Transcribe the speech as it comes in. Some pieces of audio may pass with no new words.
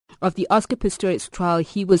of the Oscar Pistorius trial.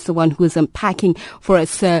 He was the one who was unpacking for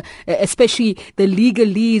us, especially the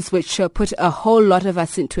legalese, which put a whole lot of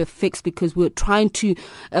us into a fix because we were trying to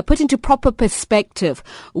put into proper perspective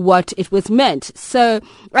what it was meant. So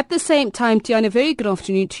at the same time, Tiana, very good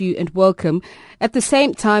afternoon to you and welcome. At the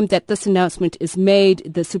same time that this announcement is made,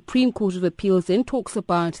 the Supreme Court of Appeals then talks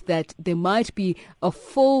about that there might be a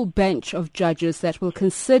full bench of judges that will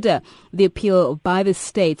consider the appeal by the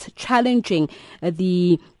states challenging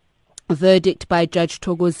the verdict by Judge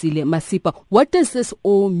Thokozile Masipa. What does this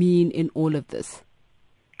all mean in all of this?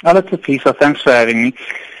 Alex Lisa, thanks for having me.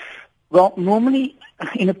 Well, normally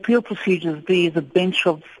in appeal procedures, there is a bench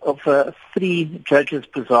of 3 judges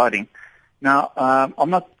presiding. Now, I'm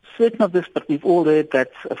not certain of this, but we've all heard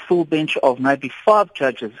that a full bench of maybe 5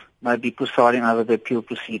 judges may be presiding over the appeal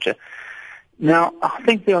procedure. Now, I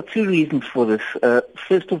think there are 2 reasons for this.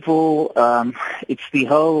 First of all, it's the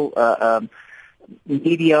whole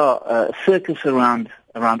media circus around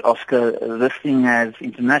Oscar. This thing has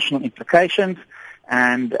international implications,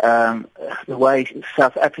 and the way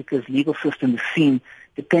South Africa's legal system is seen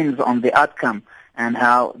depends on the outcome and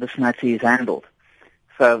how this matter is handled.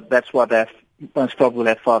 So that's why they most probably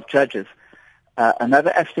have 5 judges.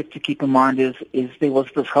 Another aspect to keep in mind is there was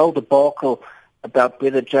this whole debacle about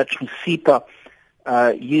whether Judge Masipa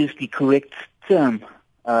used the correct term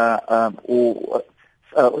or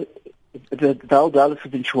the whole Dallas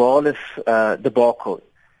Eventualis debacle.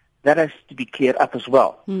 That has to be cleared up as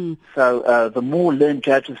well. So the more learned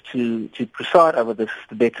judges to preside over this,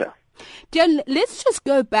 the better. Jan, let's just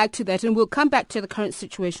go back to that, and we'll come back to the current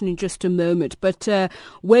situation in just a moment. But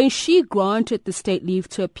when she granted the state leave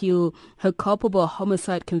to appeal her culpable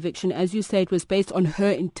homicide conviction, as you say, it was based on her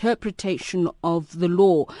interpretation of the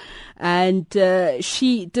law. And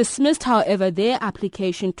she dismissed, however, their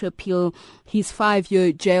application to appeal his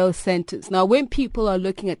 5-year jail sentence. Now, when people are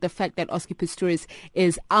looking at the fact that Oscar Pistorius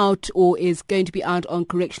is out or is going to be out on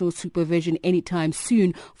correctional supervision anytime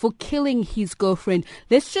soon for killing his girlfriend,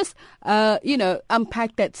 let's just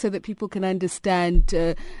unpack that so that people can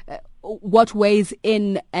understand what weighs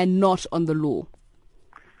in and not on the law.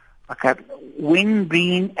 Okay. When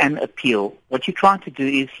bringing an appeal, what you're trying to do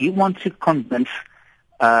is you want to convince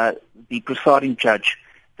the presiding judge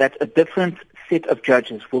that a different set of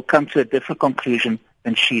judges will come to a different conclusion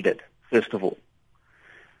than she did, first of all.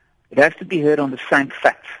 It has to be heard on the same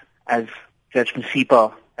facts as Judge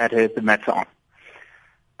Masipa had heard the matter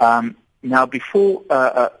on. Now, before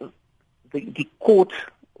the court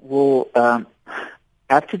will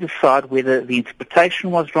have to decide whether the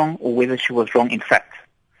interpretation was wrong or whether she was wrong in fact.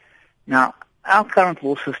 Now, our current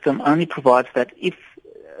law system only provides that if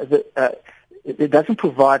it doesn't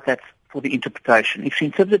provide that for the interpretation. If she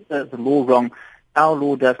interpreted the law wrong, our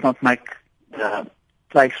law does not make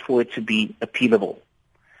place for it to be appealable.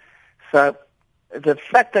 So the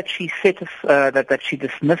fact that she that she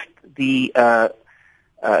dismissed the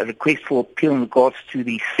request for appeal in regards to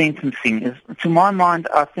the sentencing is, to my mind,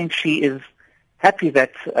 I think she is happy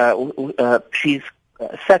that she's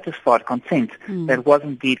satisfied, content that it was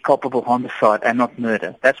indeed culpable homicide and not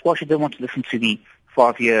murder. That's why she didn't want to listen to the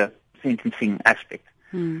 5-year sentencing aspect.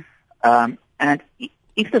 And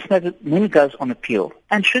if this matter goes on appeal,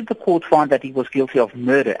 and should the court find that he was guilty of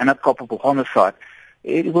murder and not culpable homicide,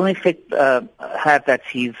 it will in effect have that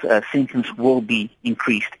his sentence will be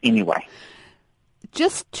increased anyway.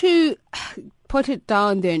 Just to put it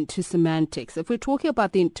down then to semantics, if we're talking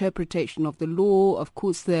about the interpretation of the law, of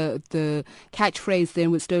course the catchphrase then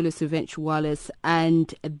was dolus eventualis,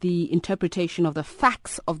 and the interpretation of the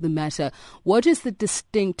facts of the matter, what is the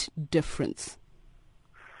distinct difference?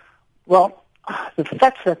 Well, the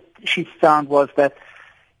facts that she found was that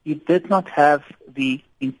he did not have the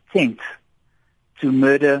intent to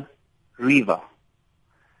murder Riva.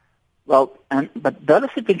 Well, but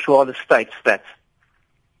dolus eventualis states that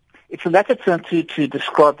it's a latter term to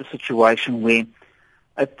describe the situation where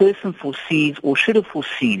a person foresees or should have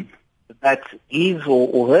foreseen that his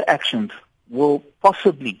or her actions will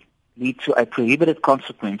possibly lead to a prohibited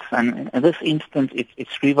consequence. And in this instance,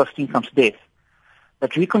 it's Riva Steenkamp's death.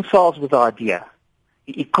 But reconciles with the idea.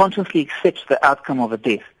 He consciously accepts the outcome of a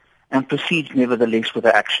death and proceeds nevertheless with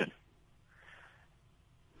the action.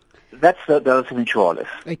 That's the dolus eventualis.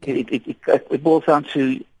 Okay. It boils down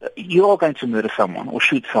to you are going to murder someone or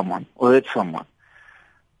shoot someone or hurt someone.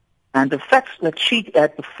 And the facts that she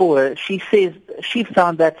had before, she says she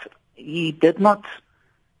found that he did not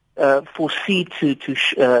foresee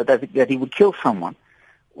that he would kill someone.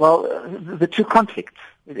 Well, the two conflicts.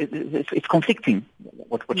 It's conflicting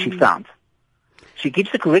what she found. She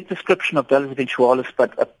gives the correct description of dolus eventualis,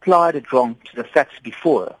 but applied it wrong to the facts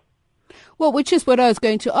before her. Well, which is what I was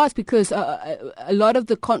going to ask, because a lot of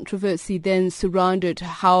the controversy then surrounded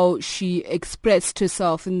how she expressed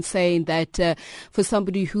herself in saying that for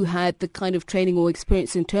somebody who had the kind of training or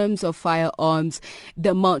experience in terms of firearms,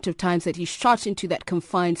 the amount of times that he shot into that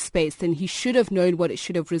confined space, then he should have known what it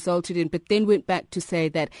should have resulted in, but then went back to say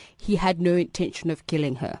that he had no intention of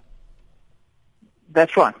killing her.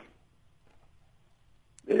 That's right.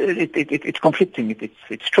 It's conflicting.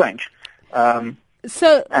 It's strange.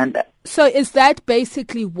 So is that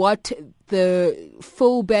basically what the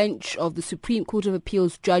full bench of the Supreme Court of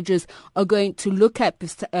Appeals judges are going to look at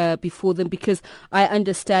before them? Because I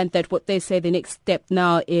understand that what they say the next step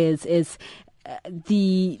now is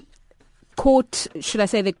the court, should I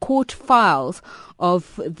say the court files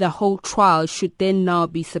of the whole trial should then now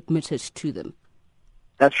be submitted to them.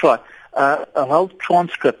 That's right. A whole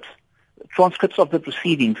transcripts of the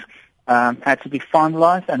proceedings had to be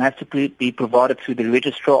finalized and had to be provided to the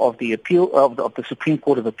registrar of the appeal of the Supreme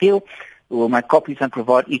Court of Appeal, who will make copies and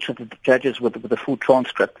provide each of the judges with a full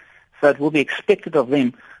transcript. So it will be expected of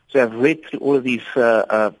them to have read through all of these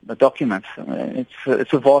documents.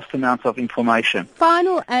 It's a vast amount of information.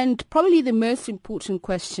 Final and probably the most important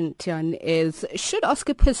question, Tian, is should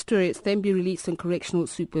Oscar Pistorius then be released on correctional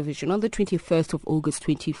supervision on the 21st of August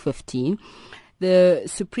 2015? The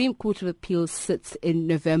Supreme Court of Appeals sits in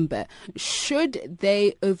November. Should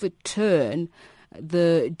they overturn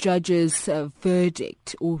the judge's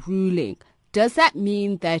verdict or ruling, does that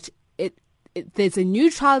mean that there's a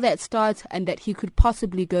new trial that starts and that he could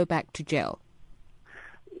possibly go back to jail?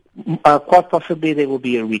 Quite possibly there will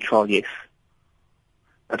be a retrial, yes.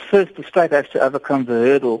 But first, the state has to overcome the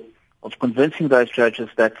hurdle of convincing those judges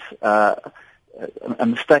that a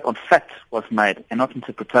mistake on fact was made and not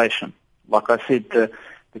interpretation. Like I said, the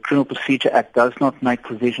Criminal Procedure Act does not make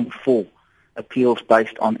provision for appeals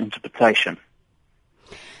based on interpretation.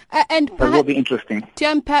 And that will be interesting.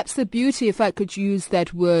 Tian, perhaps the beauty, if I could use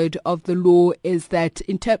that word, of the law is that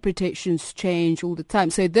interpretations change all the time.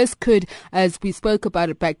 So this could, as we spoke about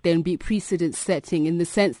it back then, be precedent setting in the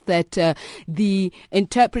sense that the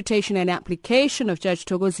interpretation and application of Judge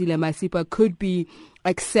Thokozile Masipa could be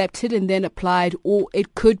accepted and then applied, or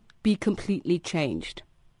it could be completely changed.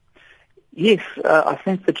 Yes, I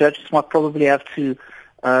think the judges might probably have to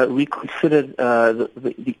reconsider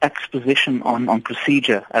the Act's position on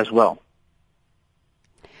procedure as well.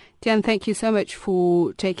 Tian, thank you so much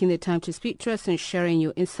for taking the time to speak to us and sharing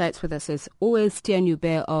your insights with us. As always, Tian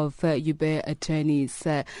Joubert of Joubert Attorneys.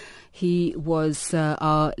 He was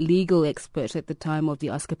our legal expert at the time of the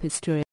Oscar Pistorius